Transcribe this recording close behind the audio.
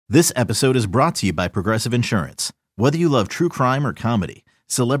This episode is brought to you by Progressive Insurance. Whether you love true crime or comedy,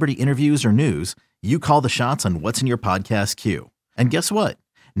 celebrity interviews or news, you call the shots on what's in your podcast queue. And guess what?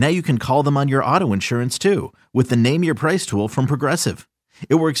 Now you can call them on your auto insurance too with the Name Your Price tool from Progressive.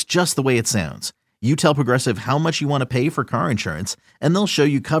 It works just the way it sounds. You tell Progressive how much you want to pay for car insurance, and they'll show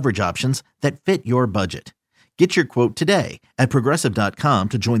you coverage options that fit your budget. Get your quote today at Progressive.com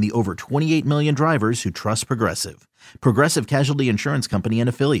to join the over 28 million drivers who trust Progressive. Progressive Casualty Insurance Company and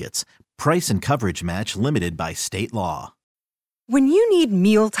Affiliates. Price and coverage match limited by state law. When you need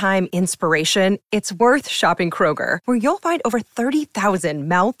mealtime inspiration, it's worth shopping Kroger, where you'll find over 30,000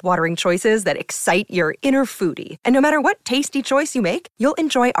 mouth-watering choices that excite your inner foodie. And no matter what tasty choice you make, you'll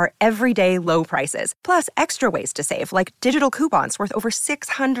enjoy our everyday low prices, plus extra ways to save, like digital coupons worth over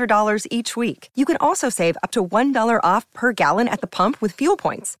 $600 each week. You can also save up to $1 off per gallon at the pump with fuel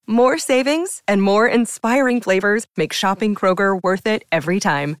points. More savings and more inspiring flavors make shopping Kroger worth it every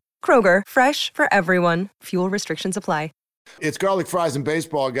time. Kroger, fresh for everyone. Fuel restrictions apply. It's Garlic Fries and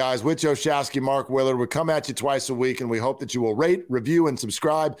Baseball, guys, with Joe Shasky, Mark Willard. We come at you twice a week, and we hope that you will rate, review, and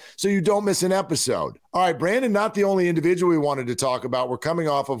subscribe so you don't miss an episode. All right, Brandon, not the only individual we wanted to talk about. We're coming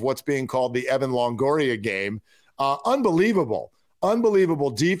off of what's being called the Evan Longoria game. Unbelievable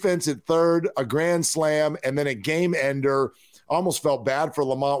defense at third, a grand slam, and then a game ender. Almost felt bad for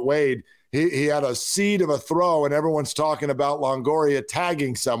Lamont Wade. He had a seed of a throw, and everyone's talking about Longoria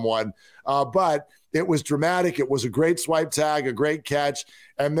tagging someone, but it was dramatic. It was a great swipe tag, a great catch,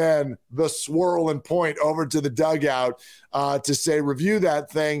 and then the swirl and point over to the dugout to say, review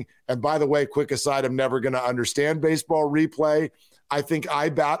that thing. And by the way, quick aside, I'm never going to understand baseball replay. I think I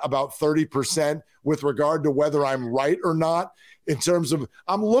bat about 30% with regard to whether I'm right or not. In terms of,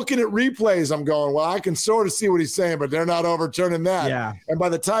 I'm looking at replays, I'm going, well, I can sort of see what he's saying, but they're not overturning that. Yeah. And by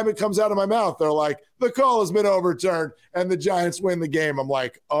the time it comes out of my mouth, they're like, the call has been overturned and the Giants win the game. I'm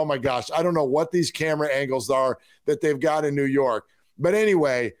like, oh my gosh, I don't know what these camera angles are that they've got in New York. But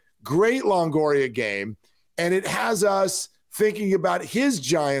anyway, great Longoria game. And it has us thinking about his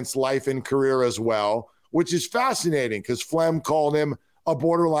Giants life and career as well, which is fascinating because Flem called him a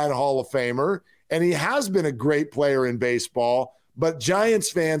borderline Hall of Famer. And he has been a great player in baseball, but Giants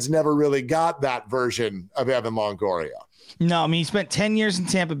fans never really got that version of Evan Longoria. No, I mean, he spent 10 years in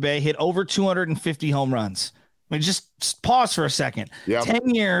Tampa Bay, hit over 250 home runs. I mean, just pause for a second. Yep.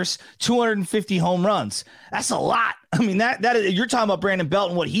 10 years, 250 home runs. That's a lot. I mean, that is, you're talking about Brandon Belt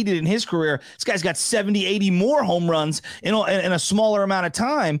and what he did in his career. This guy's got 70, 80 more home runs in a smaller amount of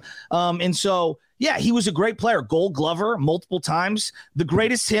time. And so, yeah, he was a great player. Gold Glover multiple times. The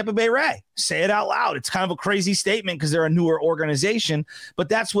greatest Tampa Bay Ray. Say it out loud. It's kind of a crazy statement because they're a newer organization, but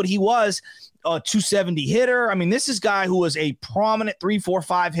that's what he was. A 270 hitter. I mean, this is a guy who was a prominent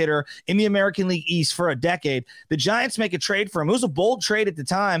 3-4-5 hitter in the American League East for a decade. The Giants make a trade for him. It was a bold trade at the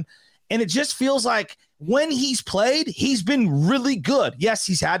time, and it just feels like when he's played, he's been really good. Yes,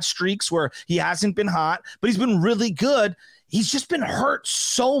 he's had streaks where he hasn't been hot, but he's been really good. He's just been hurt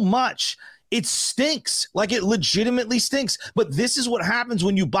so much. It stinks. Like, it legitimately stinks. But this is what happens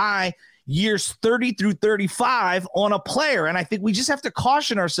when you buy years 30 through 35 on a player. And I think we just have to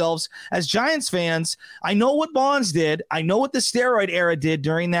caution ourselves as Giants fans. I know what Bonds did. I know what the steroid era did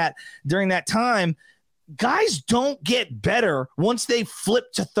during that time. Guys don't get better once they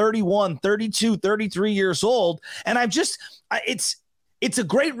flip to 31, 32, 33 years old. And it's a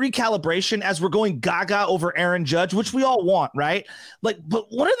great recalibration as we're going gaga over Aaron Judge, which we all want, right? Like, but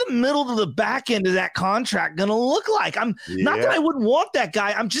what are the middle to the back end of that contract going to look like? Not that I wouldn't want that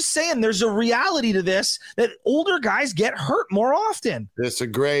guy. I'm just saying there's a reality to this that older guys get hurt more often. It's a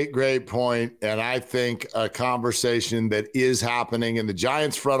great, great point. And I think a conversation that is happening in the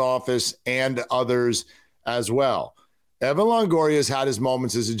Giants front office and others as well. Evan Longoria has had his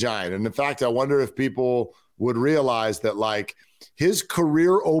moments as a Giant. And in fact, I wonder if people would realize that, like, his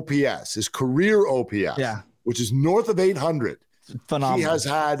career OPS, which is north of 800, phenomenal. He has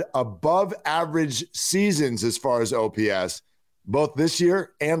had above average seasons as far as OPS, both this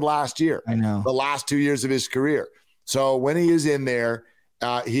year and last year. I know. The last 2 years of his career. So when he is in there,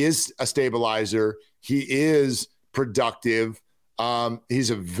 he is a stabilizer. He is productive. He's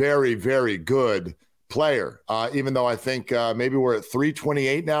a very, very good player, even though I think maybe we're at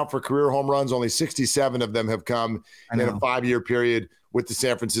 328 now for career home runs. Only 67 of them have come in a 5-year period with the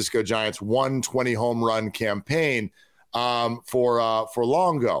San Francisco Giants, 120 home run campaign for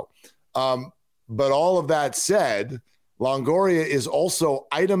Longo. But all of that said, Longoria is also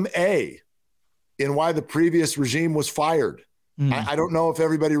item A in why the previous regime was fired. I don't know if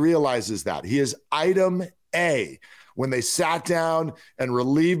everybody realizes that. He is item A. When they sat down and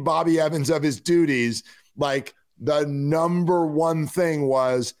relieved Bobby Evans of his duties, like, the number one thing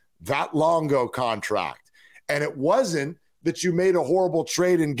was that Longo contract. And it wasn't that you made a horrible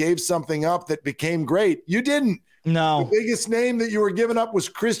trade and gave something up that became great. You didn't. No. The biggest name that you were giving up was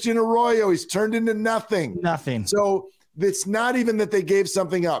Christian Arroyo. He's turned into nothing. Nothing. So it's not even that they gave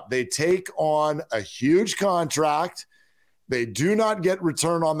something up. They take on a huge contract. They do not get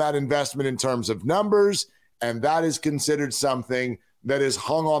return on that investment in terms of numbers, and that is considered something that is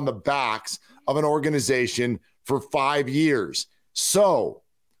hung on the backs of an organization for 5 years. So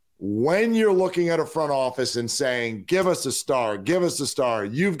when you're looking at a front office and saying, give us a star,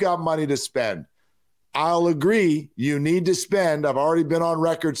 you've got money to spend, I'll agree, you need to spend. I've already been on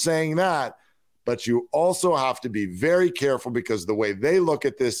record saying that. But you also have to be very careful, because the way they look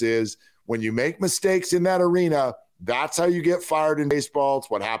at this is when you make mistakes in that arena, that's how you get fired in baseball. It's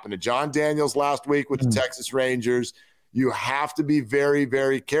what happened to John Daniels last week with the Texas Rangers. You have to be very,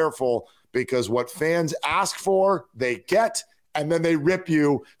 very careful, because what fans ask for, they get, and then they rip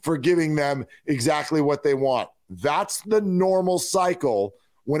you for giving them exactly what they want. That's the normal cycle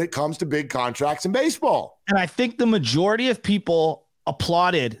when it comes to big contracts in baseball. And I think the majority of people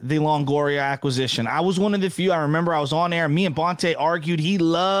applauded the Longoria acquisition. I was one of the few. I remember I was on air. Me and Bonte argued. He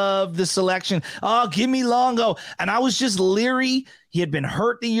loved the selection. Oh, give me Longo. And I was just leery. He had been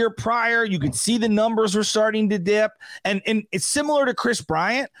hurt the year prior. You could see the numbers were starting to dip. And it's similar to Chris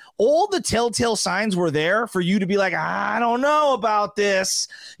Bryant. All the telltale signs were there for you to be like, I don't know about this,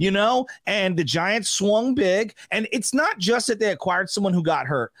 and the Giants swung big. And it's not just that they acquired someone who got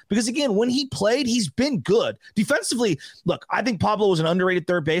hurt, because again, when he played, he's been good defensively. Look, I think Pablo was an underrated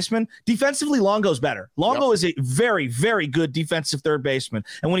third baseman. Defensively, Longo's better. Longo is a very, very good defensive third baseman.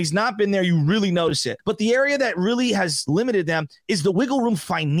 And when he's not been there, you really notice it. But the area that really has limited them is the wiggle room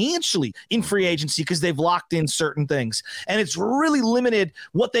financially in free agency, because they've locked in certain things, and it's really limited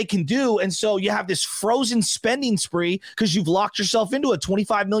what they can do. And so you have this frozen spending spree because you've locked yourself into a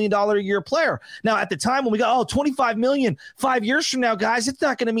 $25 million a year player. Now, at the time when we got, $25 million 5 years from now, guys, it's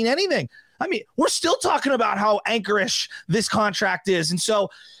not going to mean anything. I mean, we're still talking about how anchorish this contract is. And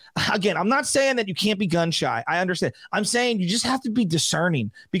so again, I'm not saying that you can't be gun shy. I understand. I'm saying you just have to be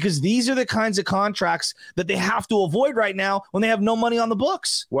discerning, because these are the kinds of contracts that they have to avoid right now when they have no money on the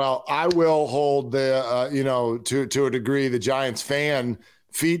books. Well, I will hold the, to a degree, the Giants fan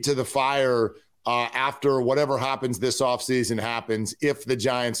feet to the fire after whatever happens this offseason happens, if the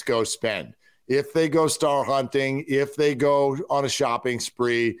Giants go spend. If they go star hunting, if they go on a shopping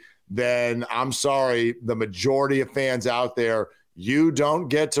spree, then I'm sorry, the majority of fans out there, you don't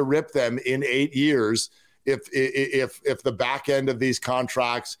get to rip them in 8 years if the back end of these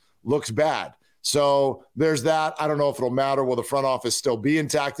contracts looks bad. So there's that. I don't know if it'll matter. Will the front office still be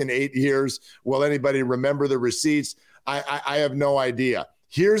intact in 8 years? Will anybody remember the receipts? I have no idea.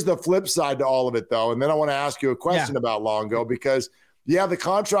 Here's the flip side to all of it, though, and then I want to ask you a question about Longo, because the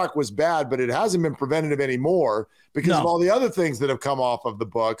contract was bad, but it hasn't been preventative anymore because of all the other things that have come off of the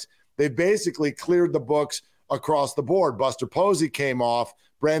books. They've basically cleared the books across the board. Buster Posey came off.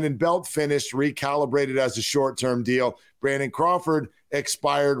 Brandon Belt finished, recalibrated as a short-term deal. Brandon Crawford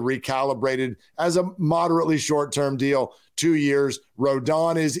expired, recalibrated as a moderately short-term deal, 2 years.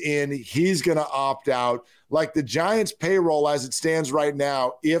 Rodon is in. He's going to opt out. Like the Giants' payroll as it stands right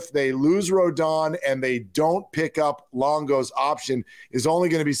now, if they lose Rodon and they don't pick up Longo's option, is only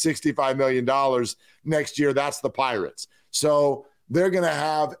going to be $65 million next year. That's the Pirates. So they're going to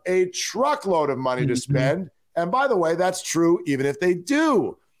have a truckload of money to spend. And by the way, that's true even if they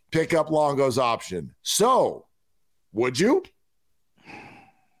do pick up Longo's option. So, would you?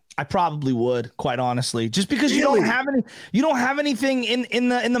 I probably would, quite honestly, just because you don't have anything in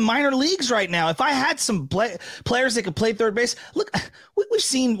the minor leagues right now. If I had some players that could play third base, look, we've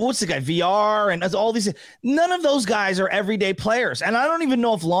seen, what's the guy, VR and all these. None of those guys are everyday players, and I don't even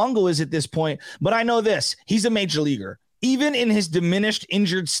know if Longo is at this point. But I know this: he's a major leaguer. Even in his diminished,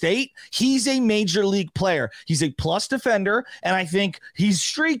 injured state, he's a major league player. He's a plus defender, and I think he's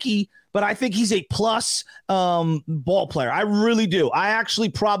streaky, but I think he's a plus ball player. I really do. I actually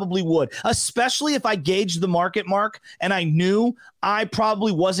probably would, especially if I gauged the market, Mark, and I knew I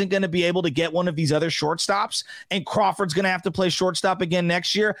probably wasn't going to be able to get one of these other shortstops, and Crawford's going to have to play shortstop again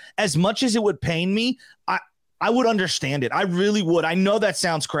next year. As much as it would pain me, I would understand it. I really would. I know that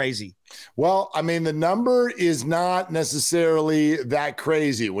sounds crazy. Well, I mean, the number is not necessarily that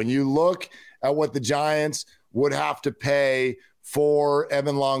crazy. When you look at what the Giants would have to pay for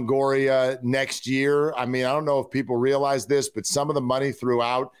Evan Longoria next year, I mean, I don't know if people realize this, but some of the money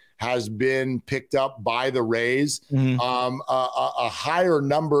throughout has been picked up by the Rays. A higher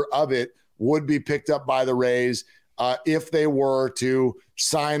number of it would be picked up by the Rays if they were to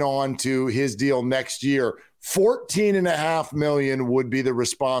sign on to his deal next year. $14.5 million would be the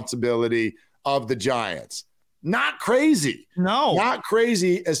responsibility of the Giants. Not crazy. No. Not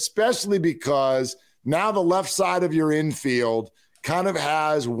crazy, especially because now the left side of your infield kind of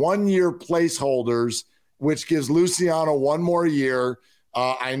has 1-year placeholders, which gives Luciano 1 more year.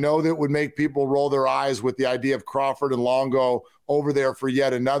 I know that would make people roll their eyes with the idea of Crawford and Longo over there for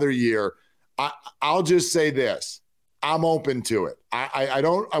yet another year. I'll just say this. I'm open to it.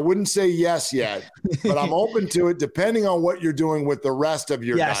 I wouldn't say yes yet, but I'm open to it depending on what you're doing with the rest of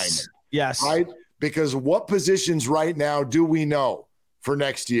your diamond. Yes. Right? Because what positions right now do we know for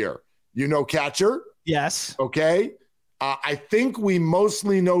next year? You know catcher? Yes. Okay. I think we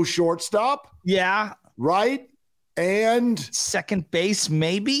mostly know shortstop. Yeah. Right? And second base,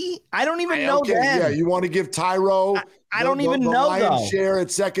 maybe? I don't even know that. Yeah, you want to give Tyro I don't even know lion's share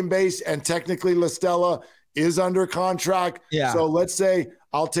at second base, and technically La Stella is under contract. Yeah. So let's say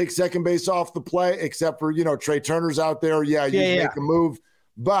I'll take second base off the play, except for, Trey Turner's out there. Yeah, you make a move.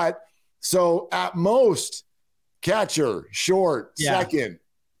 But so at most, catcher, short, second.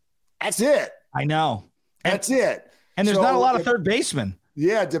 That's it. I know. That's it. And there's not a lot of third basemen.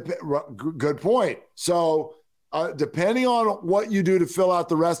 Yeah, good point. So depending on what you do to fill out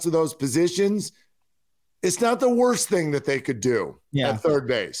the rest of those positions, it's not the worst thing that they could do at third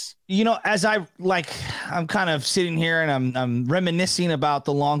base. As I'm kind of sitting here and I'm reminiscing about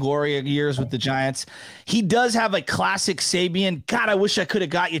the Longoria years with the Giants. He does have a classic Sabian. God, I wish I could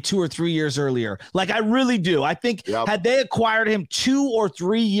have got you 2 or 3 years earlier. I really do. I think had they acquired him 2 or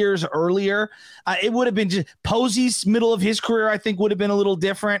 3 years earlier, it would have been just Posey's middle of his career. I think would have been a little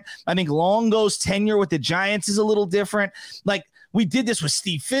different. I think Longo's tenure with the Giants is a little different. We did this with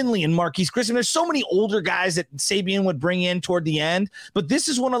Steve Finley and Marquise Grissom. There's so many older guys that Sabian would bring in toward the end, but this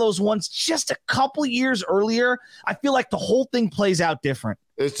is one of those ones just a couple years earlier. I feel like the whole thing plays out different.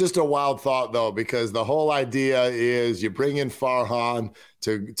 It's just a wild thought, though, because the whole idea is you bring in Farhan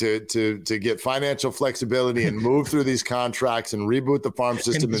to get financial flexibility and move through these contracts and reboot the farm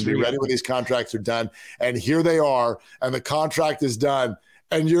system and be ready when these contracts are done. And here they are, and the contract is done.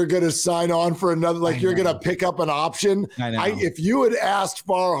 And you're going to sign on for another, you're going to pick up an option. I know. If you had asked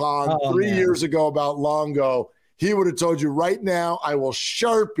Farhan 3 years ago about Longo, he would have told you right now, I will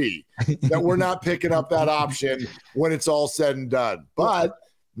Sharpie that we're not picking up that option when it's all said and done. But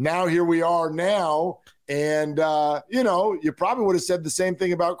now here we are now. And, you probably would have said the same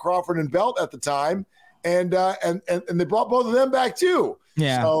thing about Crawford and Belt at the time. And they brought both of them back too.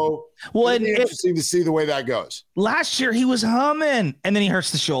 Yeah. So it'll be interesting to see the way that goes. Last year he was humming, and then he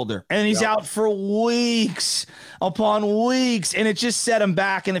hurts the shoulder, and he's out for weeks upon weeks, and it just set him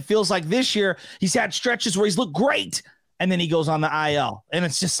back. And it feels like this year he's had stretches where he's looked great, and then he goes on the IL, and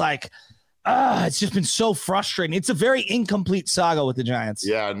it's just it's just been so frustrating. It's a very incomplete saga with the Giants.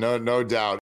 Yeah, no doubt.